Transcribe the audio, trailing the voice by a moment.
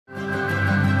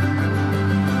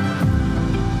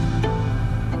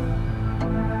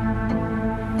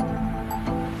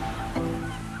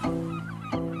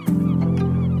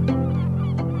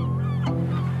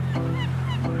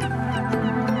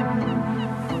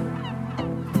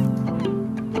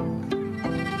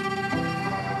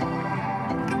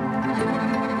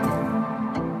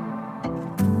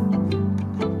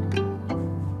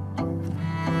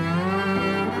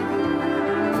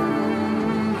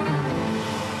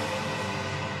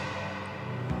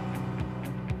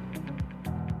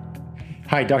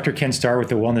Hi, Dr. Ken Starr with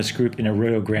the Wellness Group in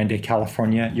Arroyo Grande,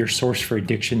 California, your source for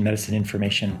addiction medicine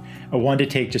information. I wanted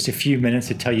to take just a few minutes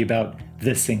to tell you about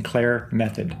the Sinclair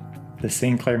Method. The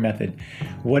Sinclair Method.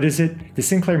 What is it? The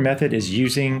Sinclair Method is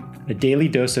using a daily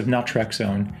dose of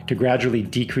naltrexone to gradually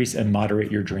decrease and moderate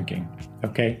your drinking.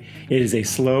 Okay? It is a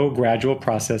slow, gradual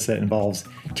process that involves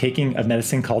taking a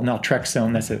medicine called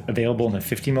naltrexone that's available in a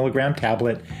 50 milligram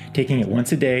tablet, taking it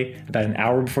once a day, about an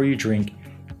hour before you drink,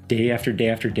 day after day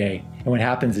after day. And what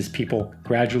happens is people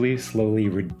gradually, slowly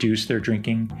reduce their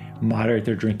drinking, moderate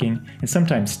their drinking, and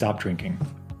sometimes stop drinking.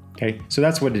 Okay? So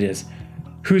that's what it is.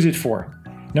 Who's it for?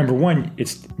 Number one,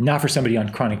 it's not for somebody on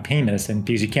chronic pain medicine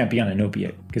because you can't be on an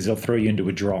opiate because they'll throw you into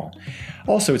withdrawal.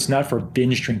 Also, it's not for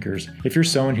binge drinkers. If you're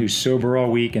someone who's sober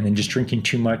all week and then just drinking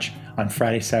too much on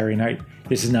Friday, Saturday night,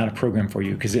 this is not a program for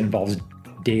you because it involves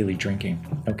daily drinking,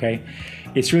 okay?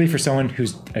 It's really for someone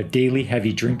who's a daily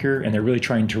heavy drinker and they're really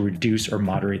trying to reduce or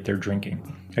moderate their drinking.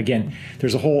 Again,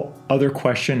 there's a whole other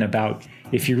question about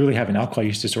if you really have an alcohol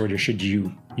use disorder,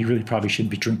 you really probably shouldn't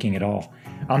be drinking at all.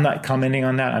 I'm not commenting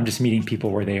on that. I'm just meeting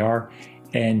people where they are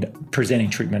and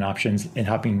presenting treatment options and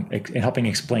helping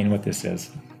explain what this is.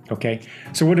 Okay,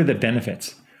 so what are the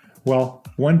benefits? Well,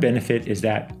 one benefit is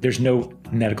that there's no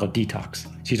medical detox.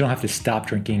 So you don't have to stop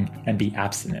drinking and be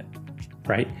abstinent,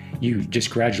 right? You just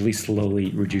gradually,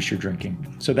 slowly reduce your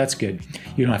drinking. So that's good.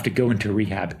 You don't have to go into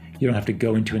rehab. You don't have to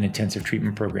go into an intensive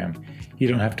treatment program. You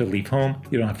don't have to leave home.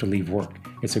 You don't have to leave work.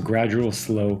 It's a gradual,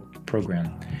 slow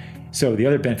program. So the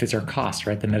other benefits are cost,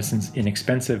 right? The medicine's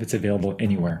inexpensive. It's available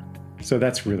anywhere. So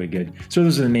that's really good. So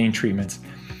those are the main treatments.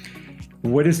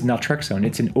 What is naltrexone?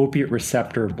 It's an opiate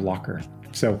receptor blocker.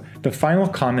 So the final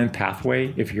common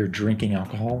pathway, if you're drinking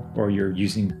alcohol or you're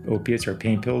using opiates or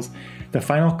pain pills, the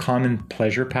final common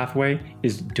pleasure pathway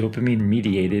is dopamine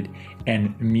mediated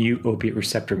and mu opiate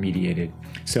receptor mediated.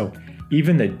 So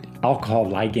even the alcohol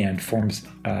ligand forms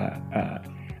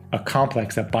a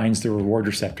complex that binds the reward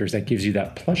receptors that gives you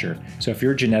that pleasure. So if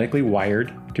you're genetically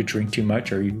wired to drink too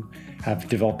much or you have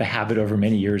developed a habit over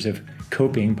many years of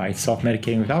coping by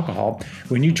self-medicating with alcohol,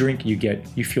 when you drink, you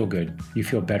feel good, you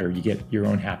feel better, you get your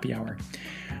own happy hour.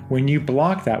 When you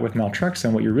block that with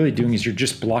naltrexone, what you're really doing is you're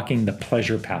just blocking the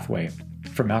pleasure pathway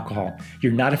from alcohol.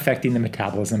 You're not affecting the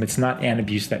metabolism. It's not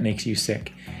antabuse that makes you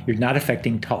sick. You're not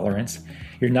affecting tolerance.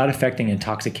 You're not affecting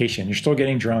intoxication. You're still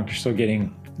getting drunk. You're still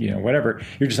getting, whatever.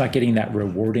 You're just not getting that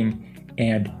rewarding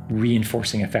and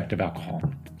reinforcing effect of alcohol.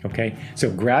 Okay?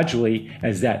 So gradually,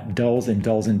 as that dulls and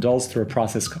dulls and dulls through a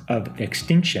process of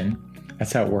extinction,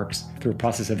 that's how it works, through a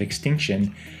process of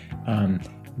extinction,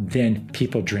 then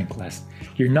people drink less.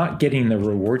 You're not getting the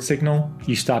reward signal.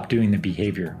 You stop doing the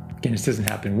behavior. Again, this doesn't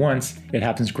happen once. It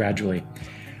happens gradually.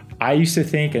 I used to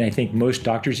think, and I think most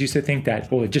doctors used to think that,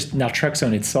 just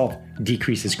naltrexone itself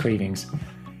decreases cravings.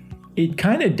 It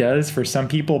kind of does for some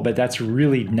people, but that's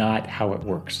really not how it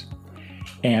works.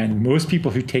 And most people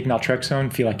who take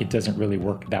naltrexone feel like it doesn't really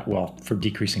work that well for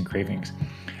decreasing cravings.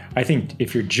 I think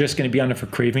if you're just going to be on it for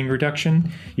craving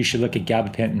reduction, you should look at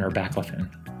gabapentin or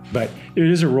baclofen. But it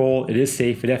is a role, it is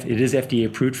safe, it is FDA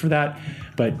approved for that,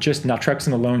 but just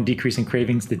naltrexone alone decreasing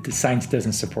cravings, the science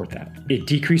doesn't support that. It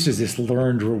decreases this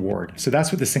learned reward. So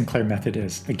that's what the Sinclair Method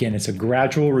is. Again, it's a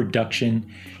gradual reduction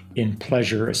in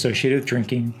pleasure associated with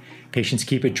drinking. Patients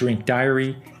keep a drink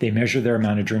diary, they measure their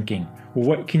amount of drinking. Well,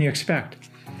 what can you expect?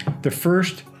 The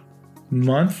first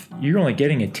month, you're only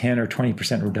getting a 10 or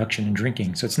 20% reduction in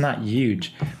drinking, so it's not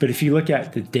huge. But if you look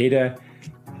at the data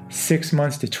 6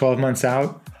 months to 12 months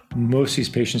out, most of these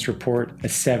patients report a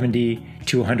 70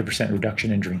 to 100%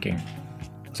 reduction in drinking.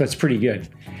 So that's pretty good.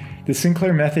 The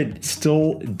Sinclair Method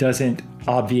still doesn't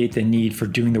obviate the need for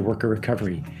doing the work of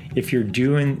recovery. If you're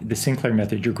doing the Sinclair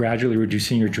Method, you're gradually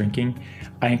reducing your drinking.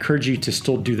 I encourage you to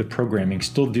still do the programming,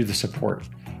 still do the support,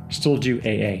 still do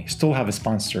AA, still have a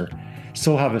sponsor,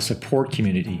 still have a support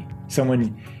community,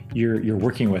 someone you're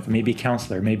working with, maybe a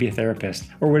counselor, maybe a therapist,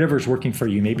 or whatever is working for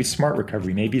you. Maybe it's smart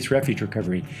recovery, maybe it's refuge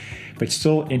recovery, but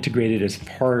still integrated as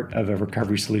part of a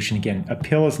recovery solution. Again, a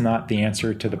pill is not the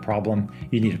answer to the problem.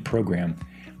 You need a program.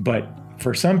 But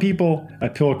for some people, a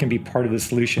pill can be part of the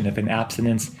solution if an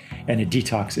abstinence and a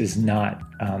detox is not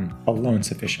alone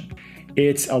sufficient.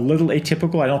 It's a little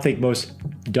atypical. I don't think most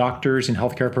doctors and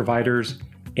healthcare providers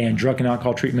and drug and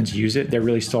alcohol treatments use it. They're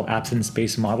really still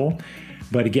abstinence-based model.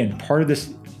 But again, part of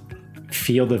this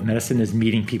field of medicine is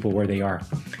meeting people where they are.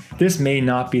 This may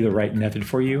not be the right method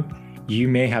for you. You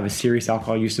may have a serious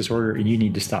alcohol use disorder and you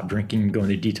need to stop drinking and go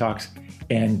into detox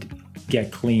and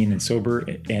get clean and sober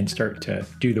and start to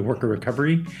do the work of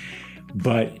recovery.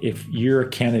 But if you're a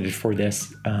candidate for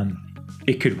this,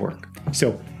 it could work.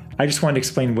 So I just wanted to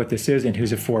explain what this is and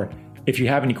who's it for. If you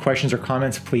have any questions or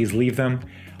comments, please leave them.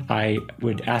 I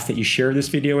would ask that you share this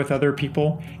video with other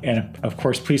people. And of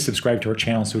course, please subscribe to our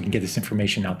channel so we can get this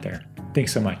information out there.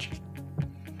 Thanks so much.